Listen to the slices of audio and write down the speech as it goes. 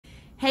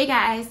Hey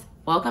guys,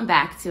 welcome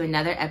back to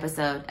another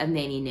episode of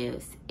Nanny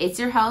News. It's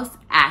your host,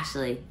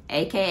 Ashley,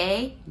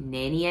 aka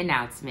Nanny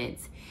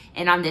Announcements.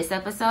 And on this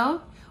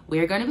episode,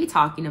 we're going to be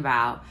talking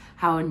about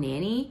how a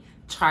nanny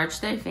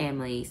charged their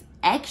families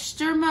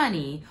extra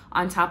money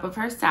on top of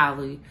her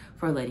salary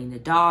for letting the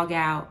dog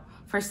out,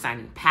 for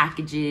signing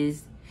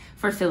packages,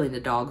 for filling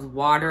the dog's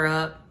water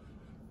up.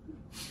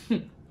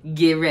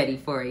 Get ready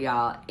for it,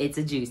 y'all. It's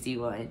a juicy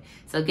one.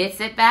 So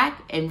sit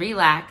back and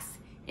relax.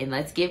 And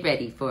let's get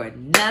ready for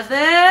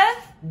another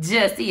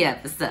juicy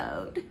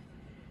episode.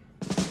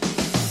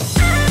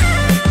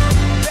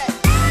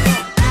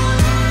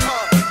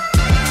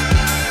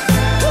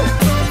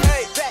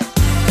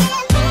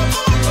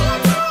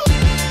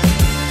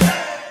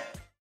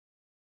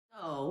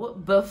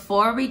 So,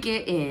 before we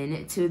get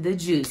into the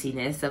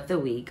juiciness of the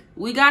week,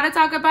 we got to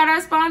talk about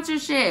our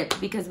sponsorship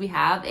because we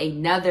have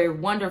another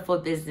wonderful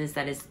business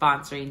that is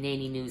sponsoring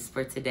Nanny News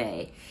for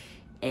today.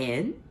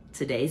 And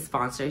today's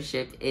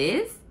sponsorship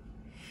is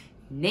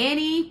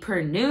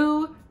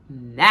Nannypreneur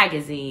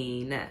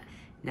Magazine.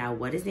 Now,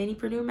 what is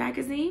Nannypreneur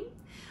Magazine?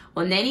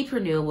 Well,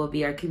 Nannypreneur will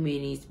be our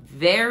community's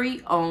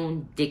very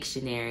own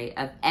dictionary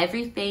of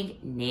everything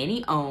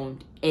nanny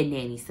owned and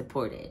nanny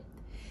supported.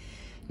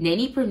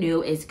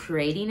 Nannypreneur is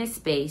creating a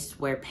space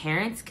where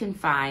parents can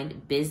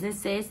find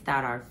businesses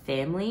that are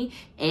family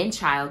and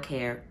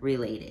childcare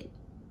related.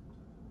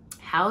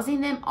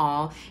 Housing them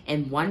all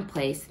in one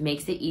place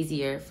makes it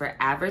easier for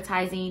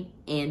advertising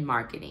and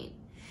marketing.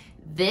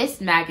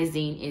 This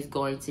magazine is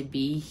going to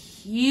be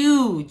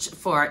huge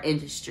for our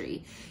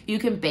industry. You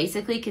can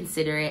basically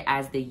consider it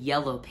as the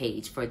yellow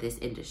page for this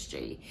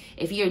industry.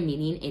 If you're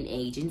needing an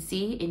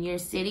agency in your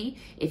city,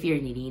 if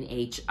you're needing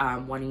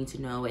wanting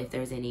to know if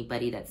there's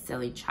anybody that's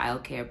selling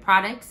childcare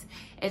products,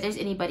 if there's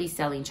anybody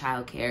selling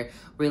childcare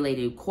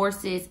related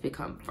courses,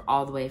 become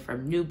all the way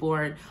from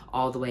newborn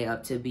all the way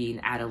up to being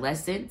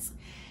adolescents,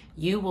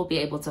 you will be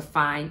able to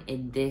find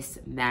in this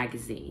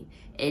magazine.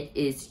 It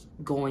is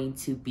going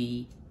to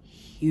be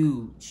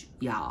huge,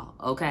 y'all,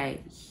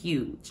 okay?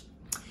 Huge.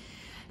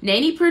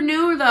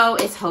 Nannypreneur, though,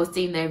 is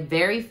hosting their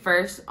very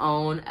first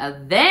own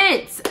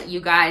event.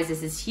 You guys,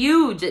 this is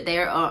huge.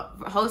 They're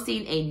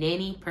hosting a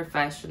Nanny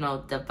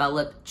Professional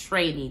Develop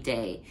Training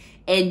Day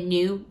in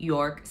New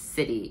York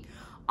City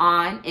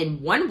in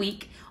 1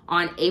 week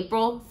on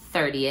April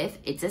 30th.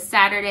 It's a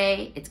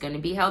Saturday. It's going to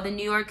be held in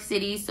New York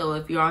City. So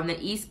if you're on the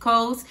East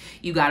Coast,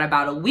 you got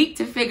about a week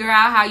to figure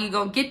out how you're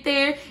going to get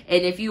there.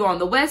 And if you're on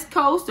the West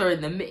Coast or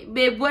in the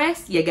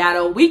Midwest, you got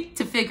a week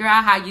to figure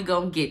out how you're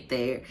going to get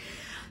there.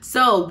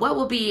 So what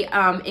will be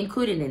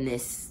included in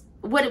this?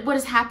 What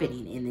is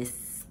happening in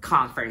this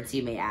conference,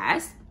 you may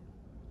ask?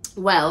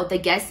 Well, the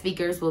guest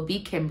speakers will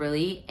be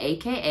Kimberly,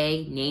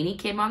 aka Nanny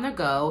Kim on the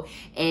Go,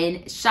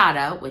 and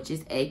Shada, which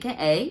is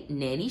aka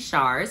Nanny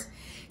Sharz.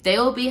 They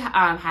will be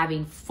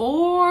having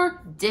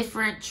 4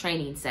 different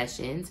training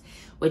sessions,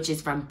 which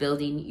is from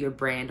building your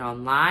brand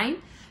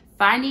online,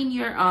 finding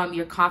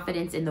your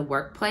confidence in the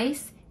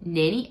workplace,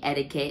 nanny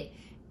etiquette,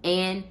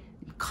 and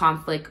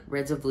conflict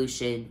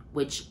resolution,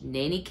 which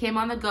Nanny Kim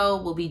on the Go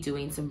will be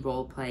doing some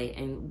role play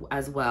and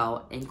as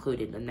well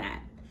included in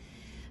that.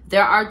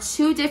 There are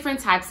 2 different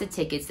types of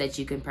tickets that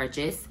you can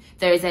purchase.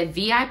 There is a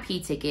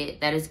VIP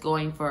ticket that is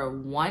going for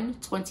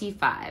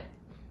 $125,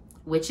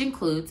 which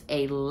includes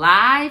a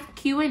live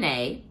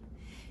Q&A,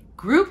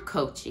 group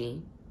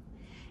coaching,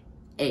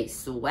 a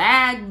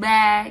swag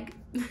bag,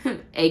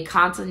 a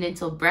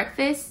continental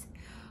breakfast,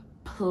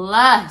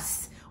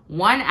 plus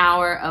 1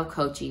 hour of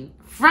coaching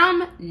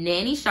from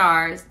Nanny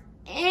Sharz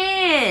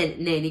and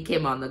Nanny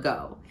Kim on the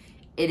Go.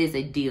 It is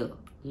a deal.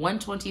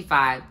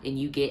 $125 and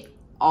you get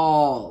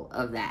all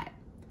of that.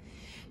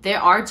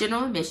 There are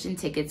general admission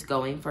tickets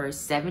going for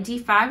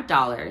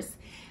 $75.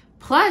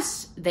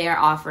 Plus, they are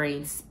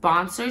offering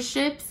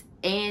sponsorships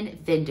and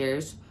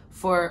vendors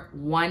for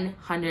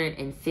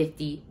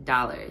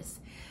 $150.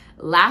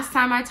 Last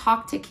time I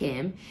talked to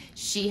Kim,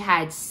 she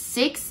had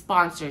 6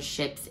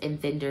 sponsorships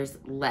and vendors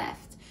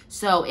left.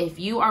 So if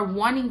you are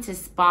wanting to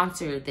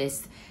sponsor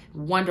this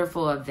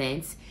wonderful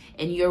event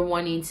and you're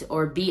wanting to,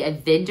 or be a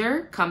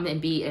vendor, come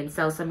and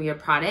sell some of your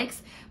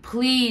products,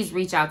 please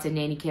reach out to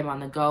Nanny Kim on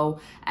the Go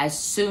as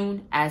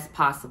soon as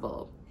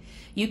possible.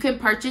 You can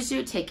purchase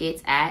your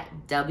tickets at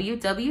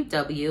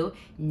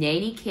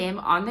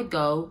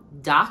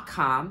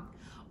www.nannykimонthego.com,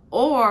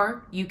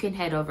 or you can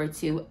head over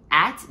to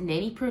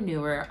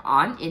 @Nannypreneur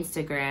on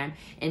Instagram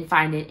and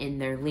find it in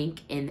their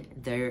link in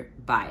their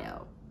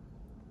bio.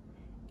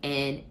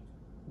 And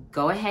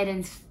go ahead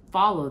and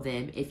follow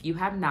them if you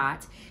have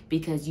not,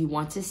 because you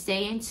want to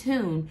stay in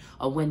tune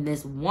of when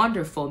this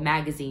wonderful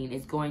magazine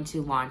is going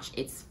to launch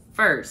its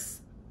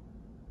first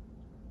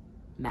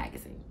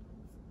magazine.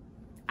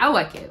 Oh,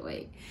 I can't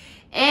wait.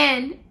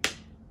 And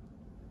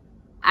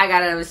I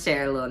gotta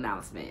share a little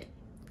announcement.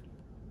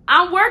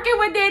 I'm working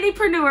with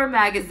Nannypreneur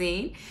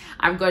Magazine.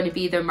 I'm going to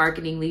be their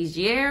marketing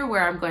liaison,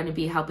 where I'm going to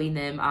be helping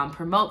them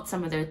promote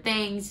some of their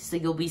things. So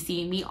you'll be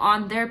seeing me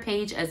on their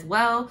page as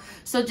well.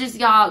 So just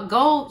y'all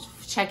go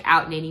check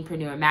out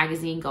Nannypreneur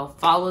Magazine. Go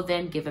follow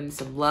them. Give them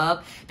some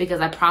love.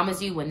 Because I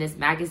promise you, when this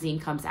magazine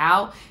comes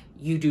out,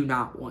 you do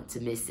not want to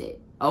miss it.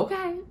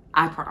 Okay?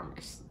 I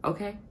promise.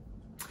 Okay?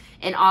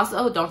 And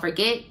also, don't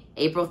forget,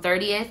 April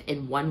 30th,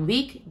 in 1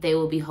 week, they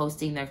will be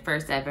hosting their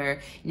first ever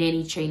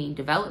Nanny Training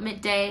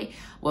Development Day.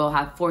 We'll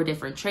have 4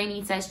 different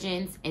training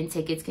sessions, and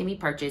tickets can be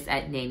purchased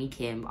at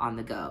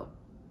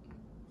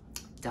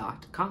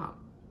nannykimонthego.com.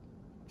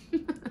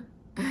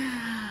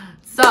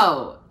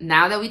 So,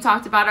 now that we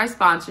talked about our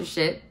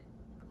sponsorship,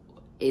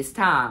 it's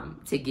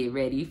time to get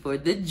ready for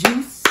the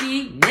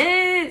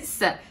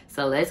juiciness.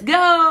 So, let's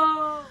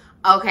go.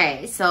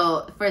 Okay,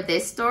 so for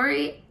this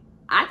story,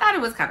 I thought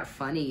it was kind of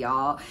funny,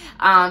 y'all.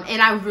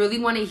 And I really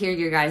want to hear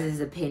your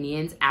guys'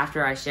 opinions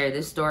after I share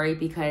this story,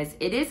 because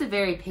it is a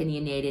very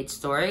opinionated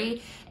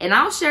story. And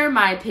I'll share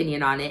my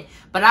opinion on it.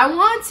 But I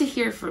want to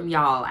hear from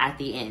y'all at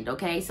the end,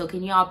 okay? So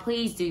can y'all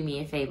please do me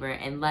a favor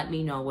and let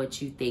me know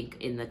what you think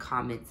in the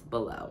comments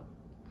below.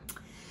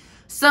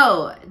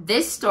 So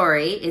this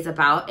story is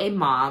about a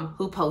mom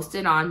who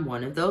posted on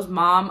one of those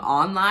mom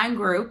online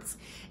groups.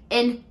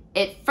 And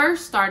it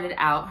first started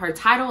out, her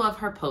title of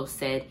her post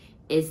said,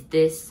 "Is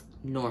this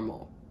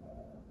normal?"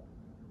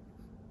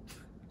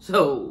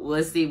 So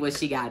let's see what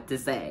she got to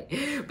say,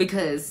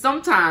 because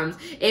sometimes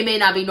it may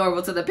not be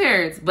normal to the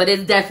parents, but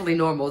it's definitely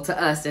normal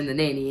to us in the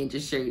nanny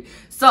industry.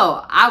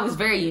 So I was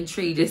very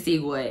intrigued to see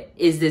what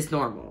is this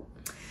normal.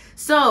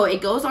 So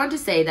it goes on to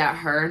say that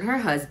her and her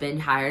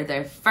husband hired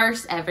their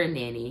first ever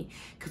nanny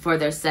for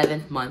their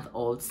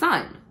 7-month-old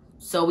son.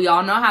 So we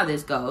all know how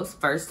this goes.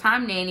 First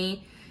time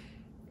nanny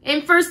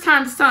and first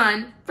time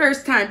son,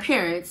 first time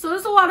parent. So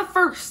there's a lot of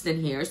firsts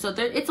in here. So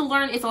it's a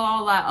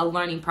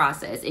learning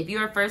process. If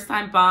you're a first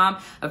time mom,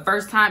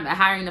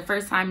 hiring a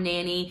first time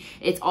nanny,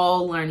 it's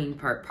all learning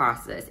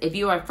process. If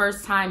you are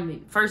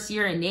first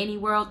year in nanny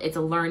world, it's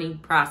a learning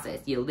process.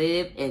 You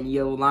live and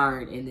you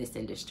learn in this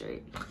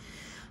industry.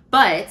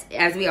 But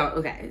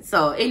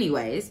so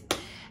anyways,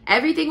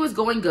 everything was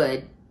going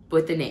good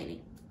with the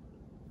nanny.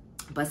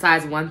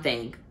 Besides one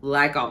thing,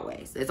 like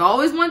always. It's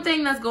always one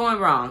thing that's going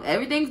wrong.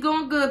 Everything's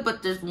going good,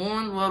 but there's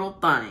one little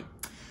thing.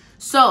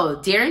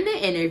 So during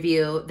the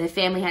interview, the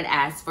family had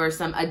asked for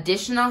some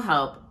additional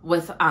help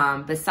with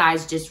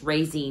besides just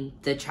raising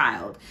the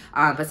child,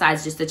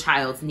 besides just the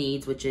child's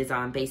needs, which is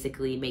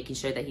basically making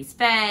sure that he's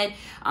fed,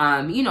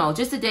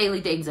 just the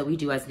daily things that we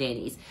do as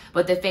nannies.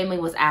 But the family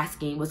was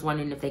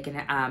wondering if they can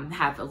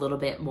have a little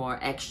bit more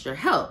extra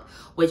help,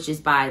 which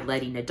is by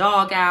letting the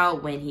dog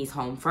out when he's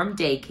home from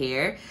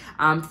daycare,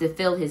 to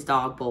fill his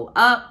dog bowl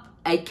up,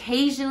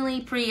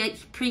 occasionally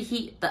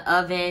preheat the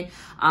oven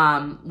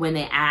when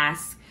they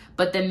ask.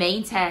 But the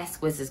main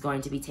task was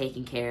going to be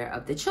taking care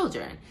of the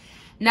children.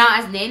 Now,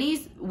 as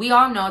nannies, we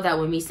all know that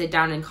when we sit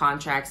down in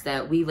contracts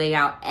that we lay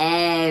out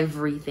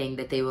everything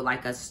that they would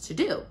like us to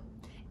do.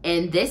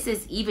 And this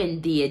is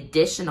even the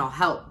additional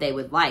help they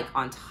would like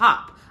on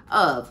top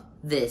of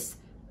this,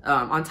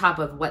 on top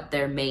of what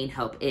their main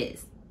help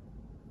is.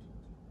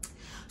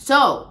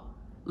 So,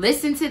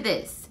 listen to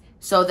this.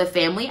 So the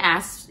family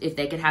asked if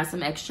they could have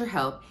some extra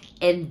help.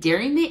 And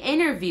during the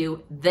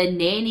interview, the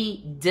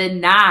nanny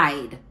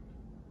denied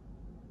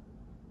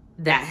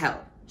that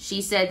help.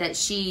 She said that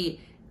she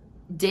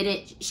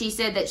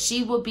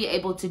would be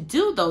able to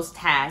do those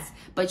tasks,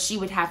 but she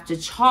would have to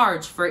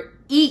charge for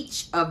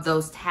each of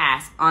those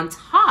tasks on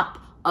top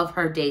of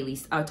her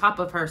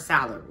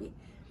salary.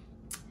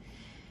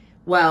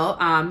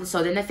 Well,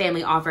 so then the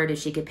family offered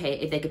if they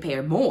could pay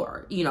her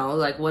more,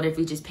 like, what if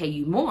we just pay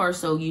you more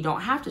so you don't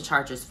have to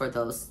charge us for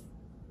those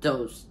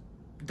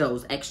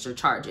extra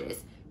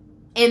charges?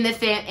 And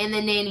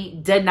the nanny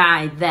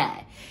denied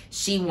that.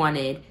 She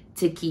wanted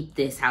to keep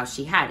this how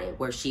she had it,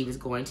 where she was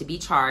going to be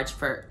charge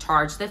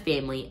the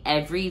family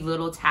every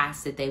little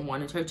task that they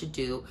wanted her to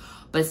do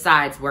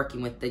besides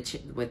working with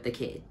the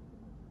kid.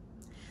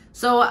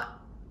 So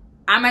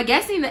I'm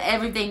guessing that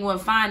everything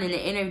went fine in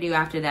the interview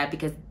after that,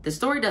 because the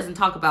story doesn't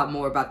talk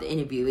more about the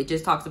interview. It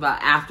just talks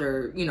about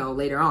after,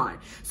 later on.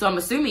 So I'm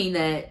assuming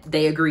that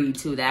they agreed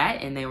to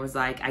that, and they was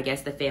like, I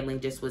guess the family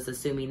just was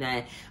assuming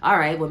that, all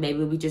right, well,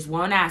 maybe we just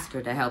won't ask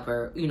her to help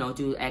her,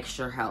 do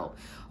extra help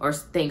or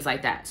things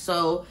like that.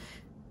 So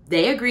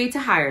they agreed to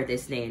hire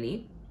this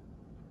nanny.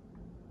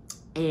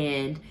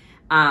 And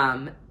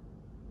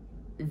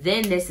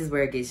then this is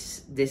where it gets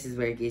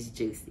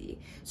juicy.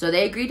 So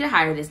they agreed to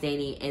hire this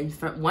nanny, and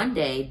one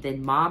day, the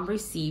mom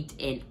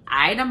received an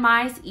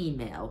itemized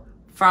email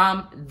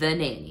from the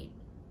nanny,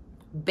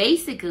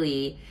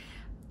 basically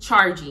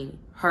charging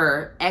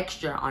her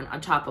extra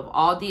on top of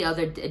all the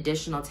other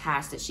additional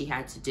tasks that she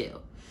had to do.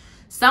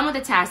 Some of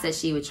the tasks that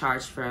she would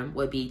charge from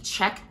would be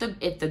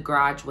if the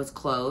garage was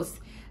closed.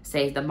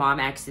 Say the mom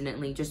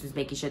accidentally just was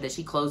making sure that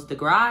she closed the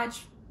garage,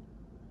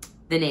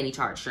 the nanny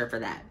charged her for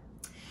that.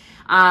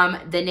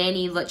 The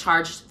nanny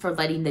charged for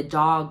letting the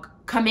dog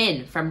come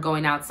in from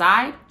going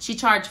outside, she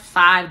charged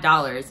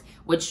 $5,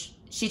 which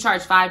she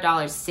charged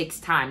 $5 6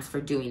 times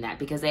for doing that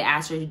because they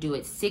asked her to do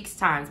it 6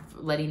 times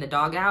letting the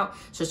dog out.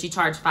 So she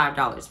charged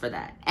 $5 for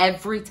that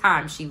every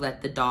time she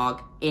let the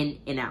dog in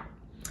and out.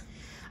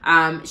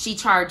 She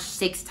charged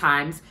 6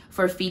 times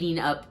for feeding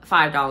up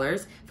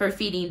 $5 for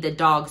feeding the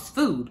dog's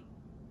food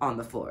on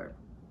the floor.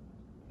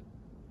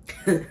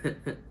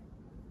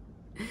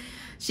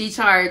 She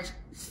charged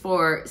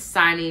for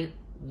signing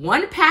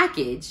one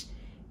package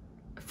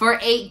for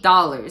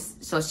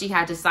 $8. So she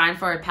had to sign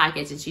for a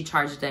package and she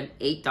charged them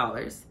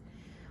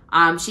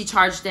 $8. She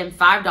charged them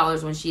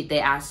 $5 when they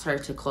asked her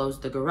to close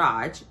the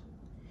garage.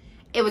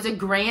 It was a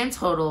grand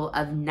total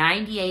of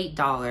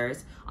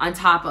 $98 on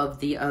top of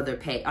the other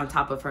pay, on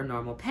top of her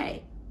normal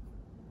pay.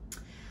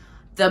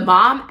 The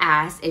mom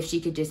asked if she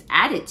could just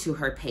add it to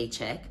her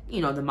paycheck. You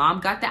know, the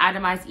mom got the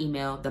itemized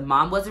email. The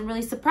mom wasn't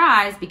really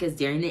surprised because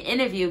during the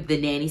interview, the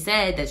nanny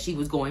said that she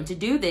was going to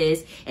do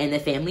this and the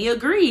family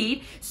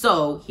agreed.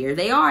 So here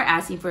they are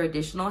asking for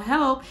additional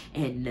help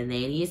and the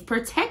nanny is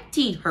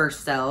protecting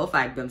herself,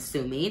 I'm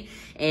assuming.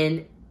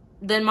 And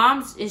the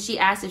mom, she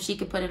asked if she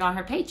could put it on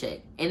her paycheck.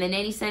 And the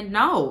nanny said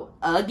no.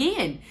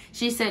 Again,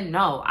 she said,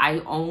 no, I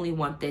only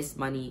want this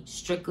money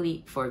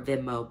strictly for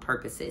Venmo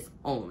purposes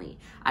only.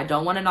 I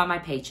don't want it on my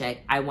paycheck.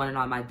 I want it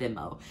on my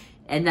Venmo.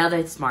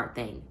 Another smart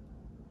thing.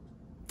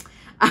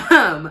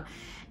 And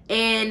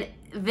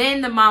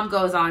then the mom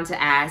goes on to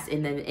ask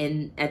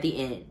at the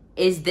end,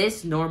 is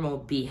this normal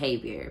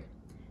behavior?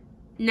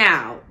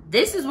 Now,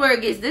 this is where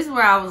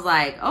I was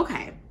like,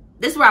 okay,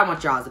 this is where I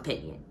want y'all's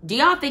opinion. Do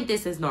y'all think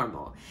this is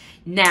normal?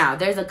 Now,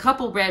 there's a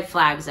couple red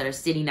flags that are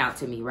sitting out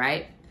to me,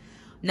 right?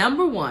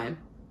 Number one,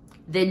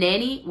 the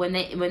nanny, when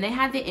they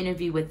had the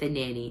interview with the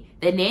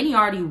nanny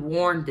already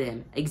warned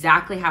them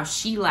exactly how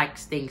she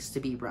likes things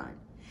to be run.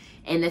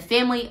 And the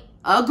family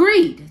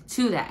agreed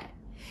to that.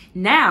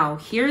 Now,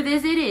 here it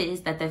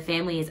is that the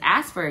family has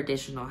asked for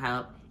additional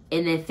help,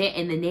 and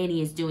the nanny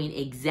is doing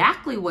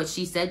exactly what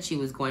she said she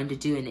was going to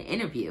do in the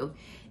interview.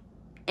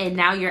 And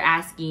now you're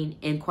asking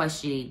and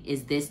questioning,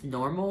 is this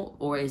normal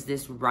or is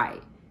this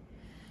right?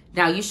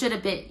 Now, you should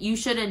have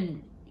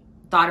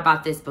thought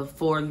about this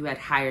before you had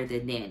hired the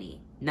nanny,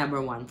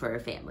 number one, for a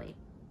family.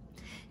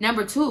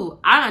 Number two,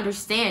 I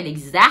understand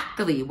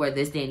exactly where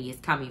this nanny is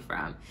coming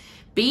from.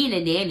 Being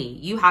a nanny,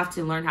 you have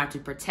to learn how to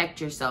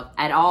protect yourself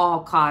at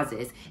all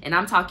causes. And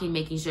I'm talking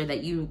making sure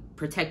that you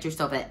protect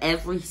yourself at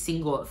every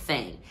single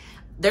thing.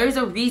 There's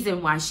a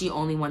reason why she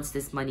only wants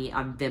this money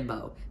on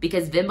Venmo.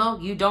 Because Venmo,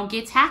 you don't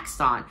get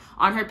taxed on.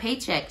 On her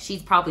paycheck,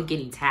 she's probably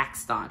getting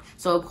taxed on.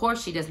 So, of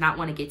course, she does not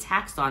want to get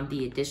taxed on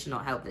the additional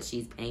help that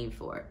she's paying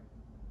for.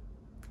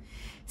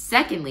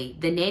 Secondly,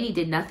 the nanny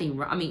did nothing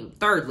wrong.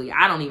 Thirdly,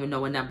 I don't even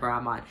know what number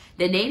I'm on.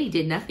 The nanny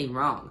did nothing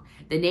wrong.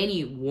 The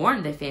nanny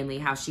warned the family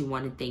how she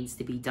wanted things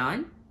to be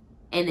done.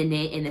 And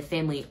the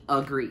family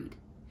agreed.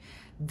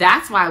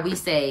 That's why we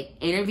say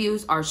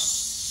interviews are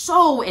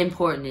so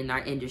important in our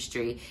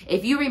industry.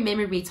 If you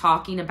remember me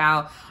talking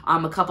about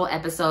a couple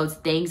episodes,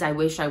 things I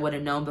wish I would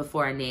have known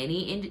before a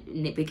nanny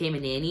became a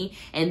nanny,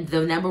 and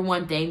the number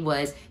one thing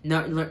was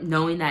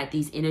knowing that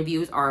these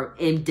interviews are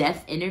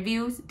in-depth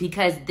interviews,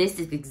 because this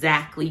is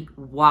exactly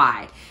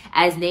why.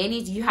 As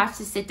nannies, you have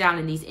to sit down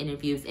in these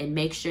interviews and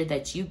make sure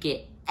that you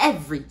get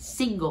every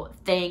single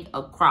thing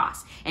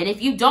across. And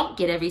if you don't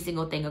get every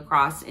single thing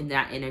across in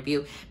that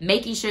interview,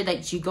 making sure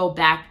that you go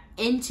back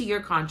into your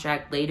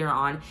contract later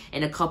on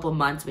in a couple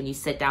months when you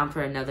sit down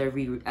for another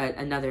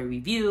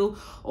review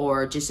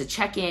or just a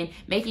check-in,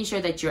 making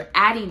sure that you're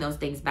adding those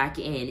things back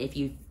in if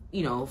you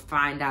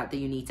find out that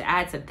you need to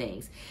add some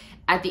things.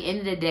 At the end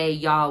of the day,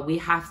 y'all, we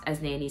have,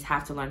 as nannies,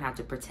 have to learn how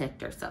to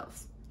protect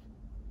ourselves.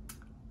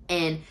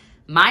 And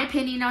my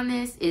opinion on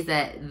this is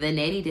that the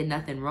nanny did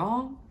nothing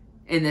wrong.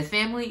 And the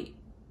family,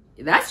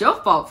 that's your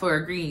fault for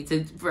agreeing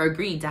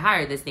to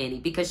hire this nanny,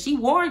 because she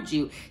warned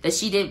you that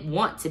she didn't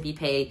want to be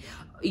paid,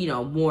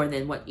 more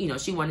than what,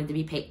 she wanted to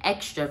be paid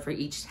extra for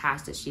each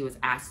task that she was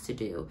asked to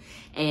do.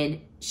 And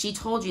she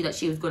told you that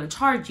she was going to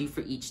charge you for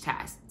each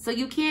task. So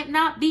you can't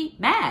not be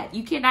mad.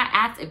 You cannot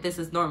ask if this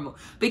is normal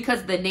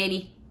because the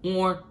nanny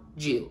warned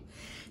you.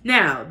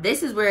 Now,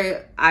 this is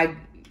where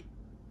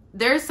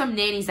there's some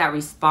nannies that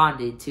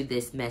responded to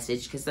this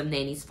message, because some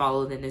nannies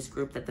followed in this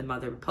group that the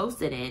mother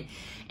posted in.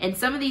 And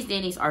some of these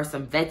nannies are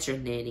some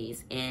veteran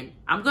nannies. And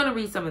I'm going to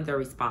read some of their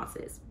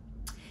responses.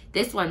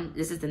 This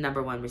is the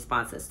number one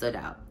response that stood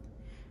out.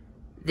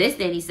 This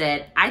nanny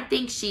said, I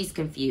think she's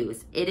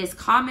confused. It is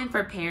common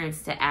for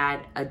parents to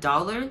add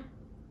 $1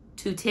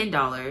 to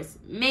 $10,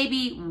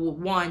 maybe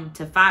 $1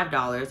 to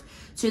 $5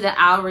 to the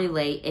hourly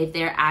rate if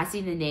they're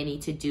asking the nanny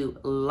to do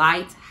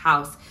light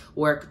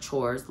housework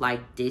chores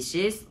like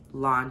dishes,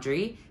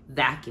 laundry,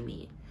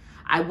 vacuuming.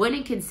 I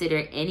wouldn't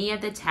consider any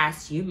of the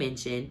tasks you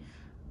mentioned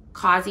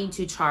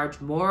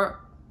charging more,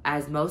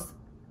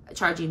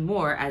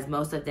 as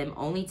most of them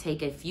only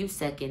take a few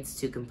seconds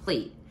to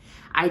complete.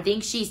 I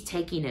think she's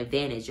taking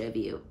advantage of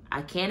you.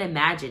 I can't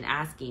imagine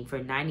asking for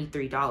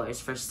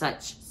 $93 for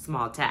such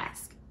small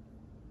tasks.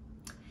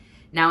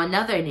 Now,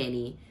 another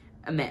nanny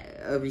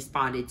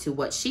responded to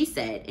what she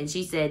said, and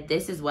she said,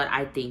 "This is what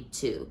I think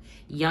too.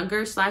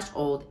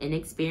 Younger/old,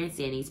 inexperienced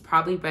nannies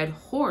probably read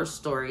horror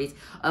stories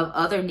of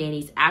other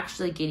nannies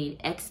actually getting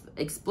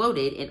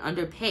exploded and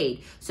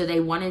underpaid, so they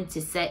wanted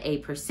to set a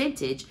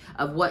percentage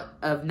of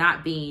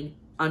not being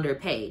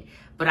underpaid.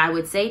 But I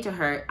would say to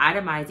her,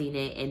 itemizing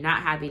it and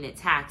not having it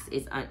taxed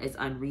is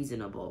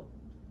unreasonable."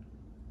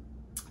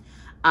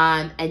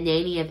 A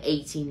nanny of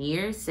 18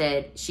 years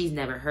said she's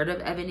never heard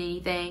of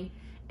anything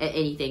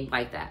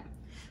like that.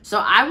 So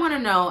I want to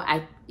know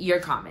your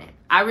comment.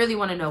 I really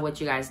want to know what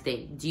you guys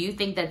think. Do you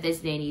think that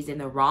this nanny's in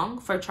the wrong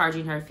for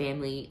charging her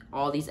family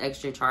all these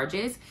extra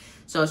charges?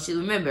 So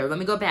remember, let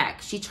me go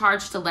back. She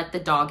charged to let the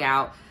dog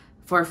out.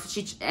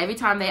 Every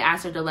time they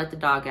asked her to let the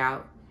dog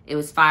out, it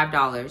was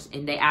 $5,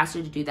 and they asked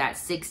her to do that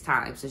 6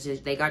 times. So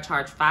they got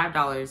charged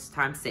 $5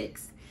 times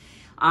 6.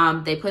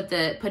 They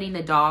putting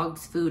the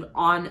dog's food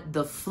on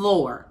the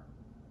floor.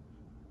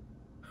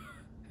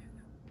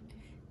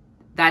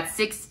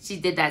 She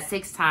did that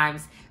 6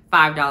 times,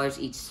 $5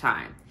 each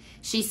time.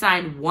 She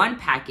signed 1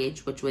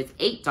 package, which was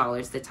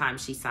 $8 the time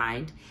she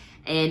signed,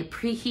 and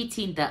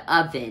preheating the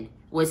oven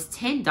was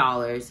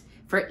 $10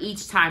 for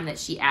each time that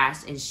she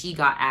asked, and she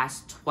got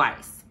asked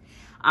twice.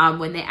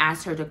 When they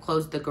asked her to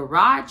close the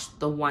garage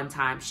the one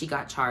time,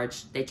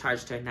 they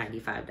charged her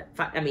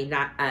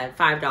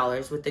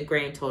 $5 with the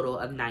grand total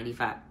of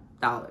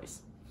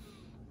 $95.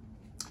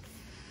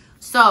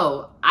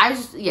 So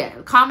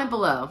comment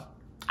below.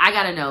 I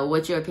gotta know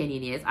what your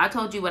opinion is. I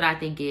told you what I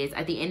think is.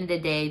 At the end of the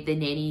day, the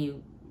nanny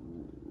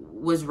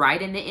was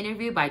right in the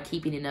interview by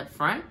keeping it up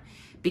front,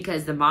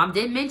 because the mom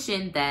did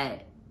mention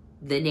that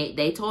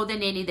they told the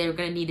nanny they were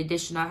going to need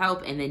additional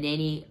help, and the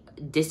nanny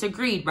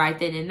disagreed right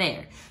then and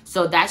there.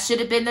 So that should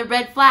have been the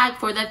red flag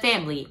for the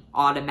family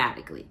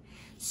automatically.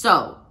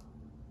 So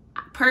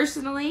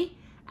personally,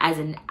 I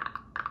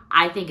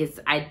think it's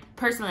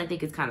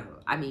kind of,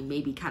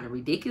 maybe kind of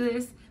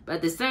ridiculous, but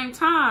at the same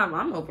time,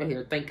 I'm over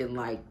here thinking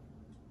like,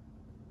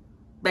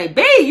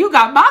 baby, you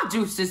got my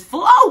juices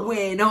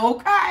flowing,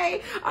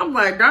 okay? I'm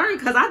like, darn,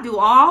 because I do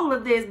all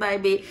of this,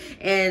 baby,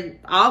 and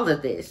all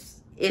of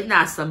this, if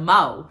not some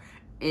more.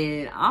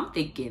 And I'm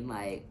thinking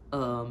like,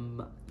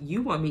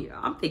 you want me,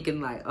 I'm thinking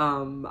like,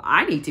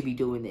 I need to be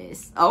doing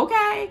this,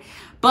 okay?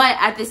 But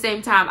at the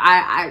same time,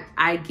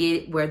 I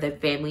get where the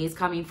family is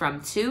coming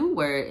from too,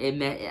 where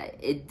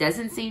it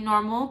doesn't seem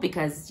normal,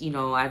 because,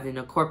 as in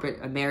a corporate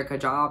America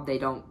job, they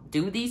don't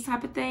do these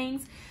type of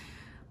things.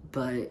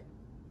 But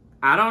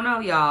I don't know,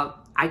 y'all.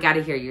 I got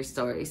to hear your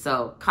story.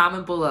 So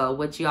comment below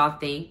what y'all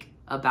think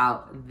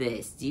about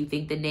this. Do you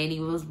think the nanny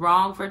was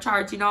wrong for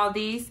charging all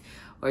these?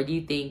 Or do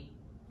you think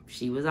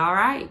she was all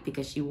right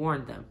because she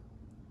warned them?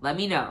 Let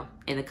me know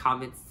in the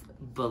comments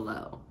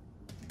below.